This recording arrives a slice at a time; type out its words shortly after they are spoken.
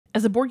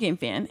As a board game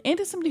fan, and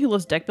as somebody who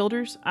loves deck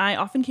builders, I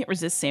often can't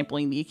resist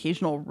sampling the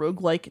occasional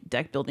roguelike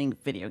deck building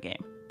video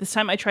game. This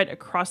time I tried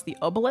Across the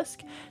Obelisk,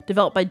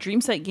 developed by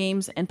Dreamsight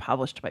Games and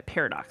published by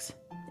Paradox.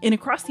 In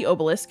Across the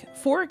Obelisk,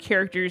 4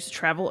 characters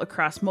travel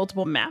across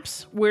multiple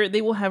maps where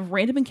they will have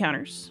random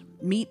encounters,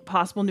 meet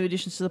possible new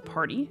additions to the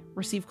party,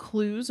 receive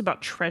clues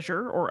about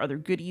treasure or other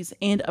goodies,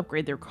 and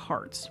upgrade their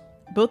cards.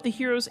 Both the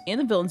heroes and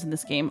the villains in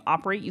this game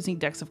operate using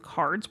decks of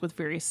cards with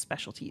various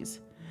specialties.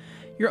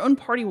 Your own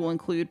party will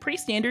include pretty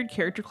standard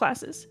character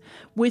classes,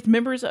 with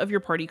members of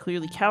your party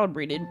clearly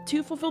calibrated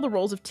to fulfill the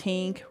roles of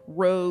tank,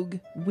 rogue,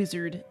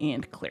 wizard,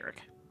 and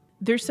cleric.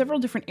 There's several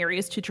different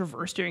areas to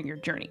traverse during your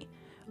journey.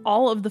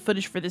 All of the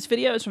footage for this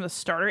video is from the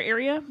starter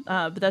area,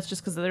 but that's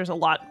just because there's a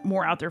lot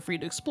more out there for you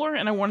to explore,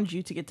 and I wanted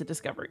you to get to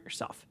discover it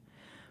yourself.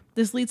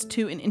 This leads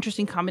to an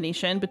interesting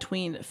combination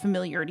between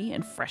familiarity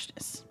and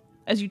freshness.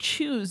 As you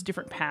choose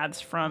different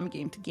paths from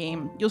game to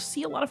game, you'll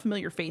see a lot of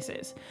familiar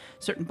faces.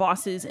 Certain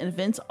bosses and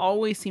events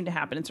always seem to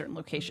happen in certain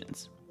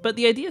locations. But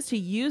the idea is to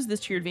use this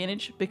to your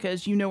advantage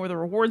because you know where the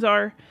rewards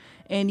are,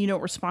 and you know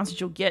what responses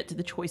you'll get to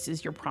the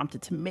choices you're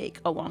prompted to make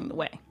along the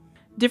way.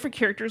 Different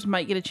characters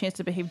might get a chance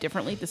to behave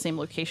differently at the same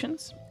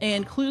locations,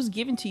 and clues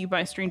given to you by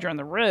a stranger on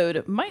the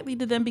road might lead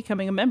to them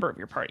becoming a member of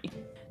your party.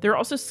 There are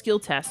also skill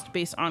tests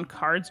based on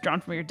cards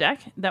drawn from your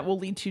deck that will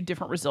lead to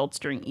different results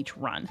during each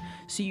run,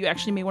 so you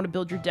actually may want to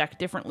build your deck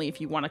differently if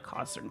you want to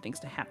cause certain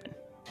things to happen.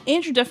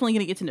 And you're definitely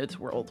going to get to know this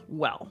world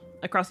well.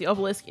 Across the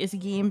Obelisk is a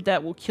game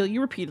that will kill you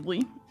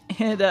repeatedly,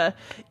 and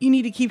you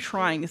need to keep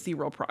trying to see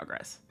real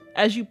progress.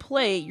 As you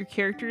play, your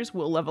characters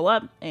will level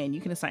up, and you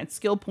can assign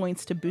skill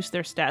points to boost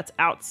their stats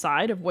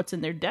outside of what's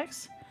in their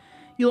decks.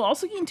 You'll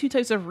also gain 2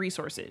 types of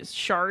resources,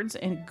 shards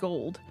and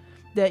gold,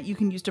 that you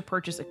can use to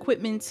purchase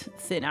equipment,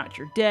 thin out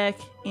your deck,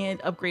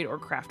 and upgrade or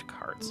craft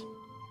cards.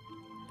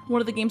 One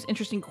of the game's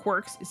interesting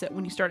quirks is that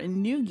when you start a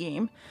new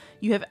game,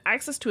 you have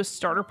access to a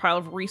starter pile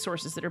of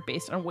resources that are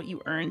based on what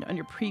you earned on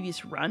your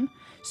previous run.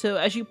 So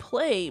as you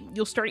play,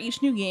 you'll start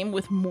each new game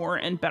with more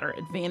and better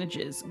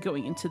advantages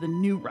going into the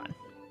new run.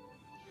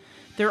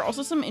 There are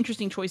also some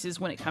interesting choices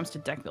when it comes to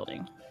deck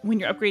building. When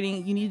you're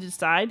upgrading, you need to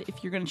decide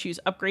if you're going to choose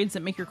upgrades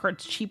that make your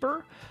cards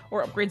cheaper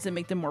or upgrades that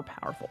make them more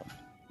powerful.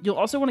 You'll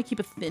also want to keep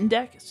a thin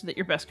deck so that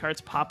your best cards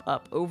pop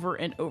up over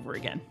and over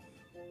again.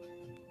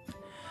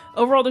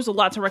 Overall, there's a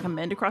lot to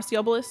recommend Across the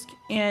Obelisk,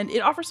 and it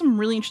offers some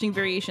really interesting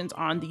variations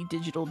on the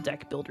digital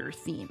deck builder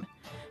theme.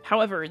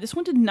 However, this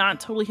one did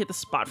not totally hit the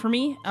spot for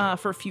me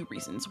for a few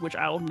reasons, which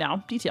I'll now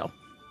detail.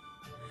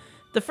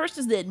 The first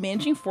is that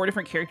managing 4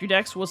 different character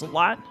decks was a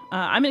lot.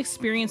 I'm an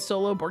experienced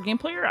solo board game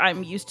player.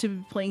 I'm used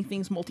to playing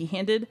things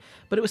multi-handed,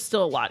 but it was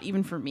still a lot,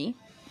 even for me.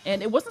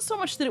 And it wasn't so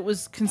much that it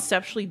was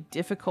conceptually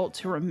difficult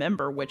to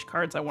remember which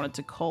cards I wanted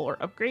to cull or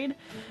upgrade,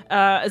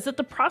 as that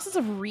the process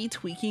of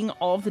retweaking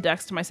all of the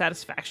decks to my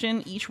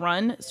satisfaction each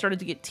run started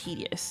to get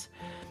tedious.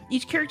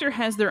 Each character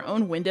has their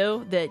own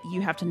window that you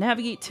have to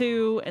navigate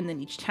to, and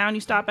then each town you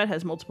stop at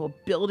has multiple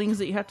buildings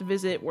that you have to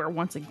visit, where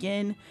once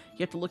again, you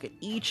have to look at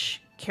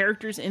each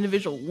character's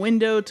individual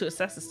window to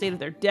assess the state of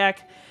their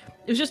deck.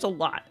 It was just a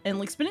lot, and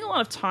like spending a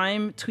lot of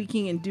time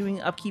tweaking and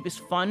doing upkeep is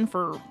fun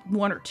for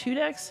 1 or 2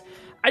 decks.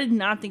 I did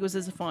not think it was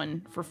as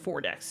fun for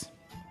 4 decks.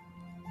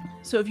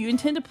 So if you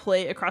intend to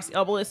play Across the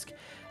Obelisk,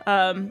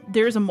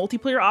 there's a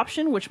multiplayer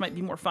option, which might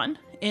be more fun.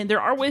 And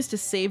there are ways to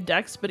save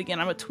decks, but again,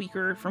 I'm a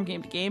tweaker from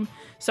game to game,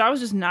 so I was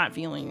just not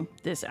feeling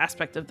this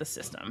aspect of the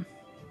system.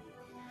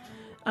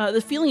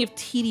 The feeling of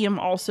tedium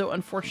also,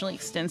 unfortunately,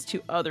 extends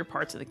to other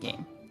parts of the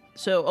game.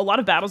 So a lot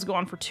of battles go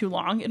on for too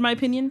long, in my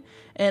opinion,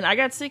 and I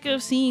got sick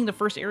of seeing the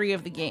first area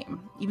of the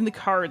game. Even the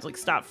cards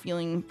stopped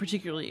feeling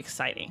particularly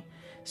exciting.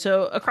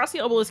 So Across the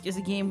Obelisk is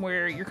a game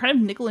where you're kind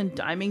of nickel and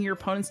diming your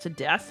opponents to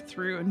death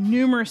through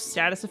numerous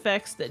status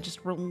effects that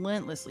just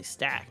relentlessly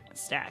stack,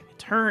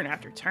 turn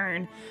after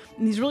turn,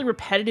 in these really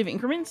repetitive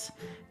increments.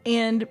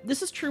 And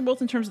this is true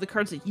both in terms of the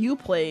cards that you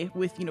play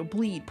with,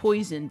 bleed,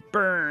 poison,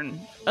 burn,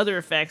 other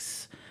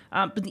effects,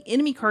 but the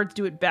enemy cards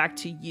do it back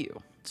to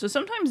you. So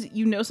sometimes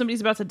somebody's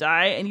about to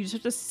die and you just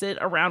have to sit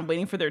around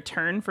waiting for their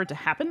turn for it to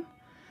happen.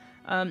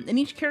 And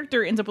each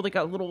character ends up with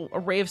a little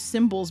array of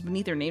symbols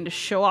beneath their name to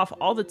show off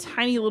all the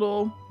tiny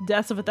little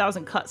deaths of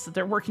 1,000 cuts that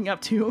they're working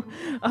up to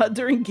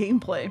during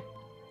gameplay.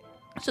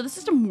 So the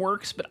system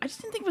works, but I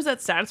just didn't think it was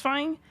that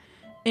satisfying,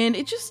 and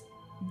it just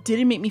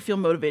didn't make me feel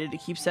motivated to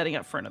keep setting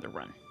up for another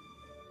run.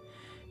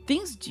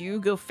 Things do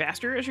go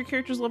faster as your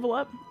characters level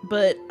up,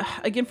 but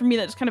again, for me,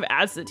 that just kind of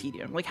adds to the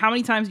tedium. How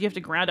many times do you have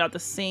to grind out the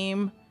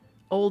same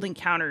old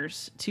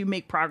encounters to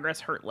make progress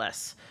hurt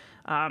less?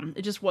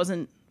 It just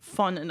wasn't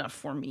fun enough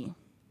for me.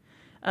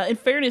 In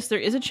fairness, there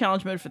is a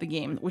challenge mode for the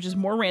game, which is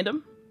more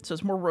random, so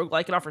it's more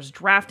roguelike. It offers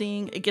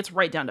drafting, it gets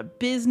right down to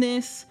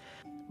business,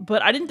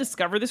 but I didn't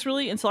discover this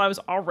really until I was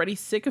already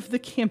sick of the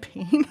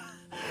campaign.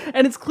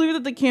 And it's clear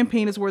that the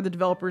campaign is where the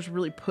developers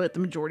really put the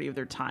majority of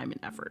their time and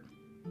effort.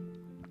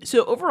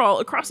 So overall,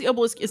 Across the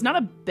Obelisk is not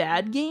a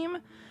bad game,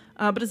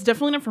 but it's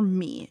definitely not for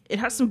me. It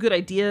has some good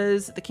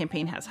ideas, the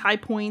campaign has high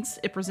points,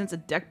 it presents a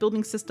deck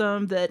building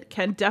system that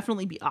can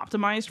definitely be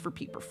optimized for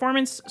peak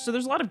performance, so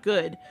there's a lot of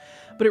good,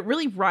 but it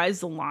really rides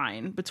the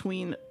line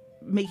between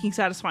making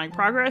satisfying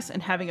progress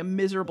and having a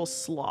miserable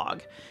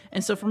slog.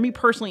 And so for me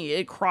personally,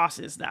 it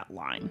crosses that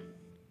line.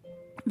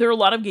 There are a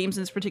lot of games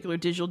in this particular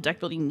digital deck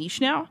building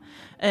niche now,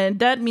 and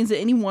that means that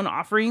any one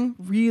offering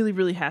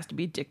really has to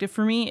be addictive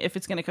for me if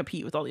it's going to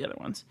compete with all the other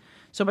ones.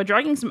 So by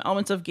dragging some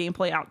elements of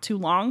gameplay out too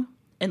long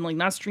and like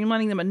not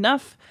streamlining them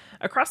enough,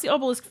 Across the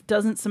Obelisk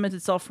doesn't cement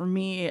itself for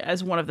me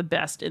as one of the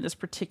best in this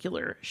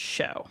particular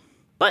show.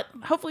 But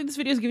hopefully this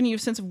video has given you a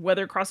sense of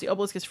whether Across the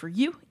Obelisk is for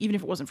you, even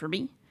if it wasn't for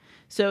me.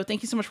 So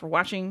thank you so much for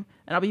watching,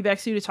 and I'll be back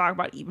soon to talk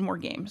about even more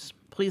games.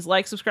 Please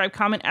like, subscribe,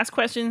 comment, ask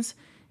questions,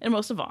 and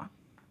most of all,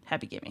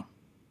 happy gaming.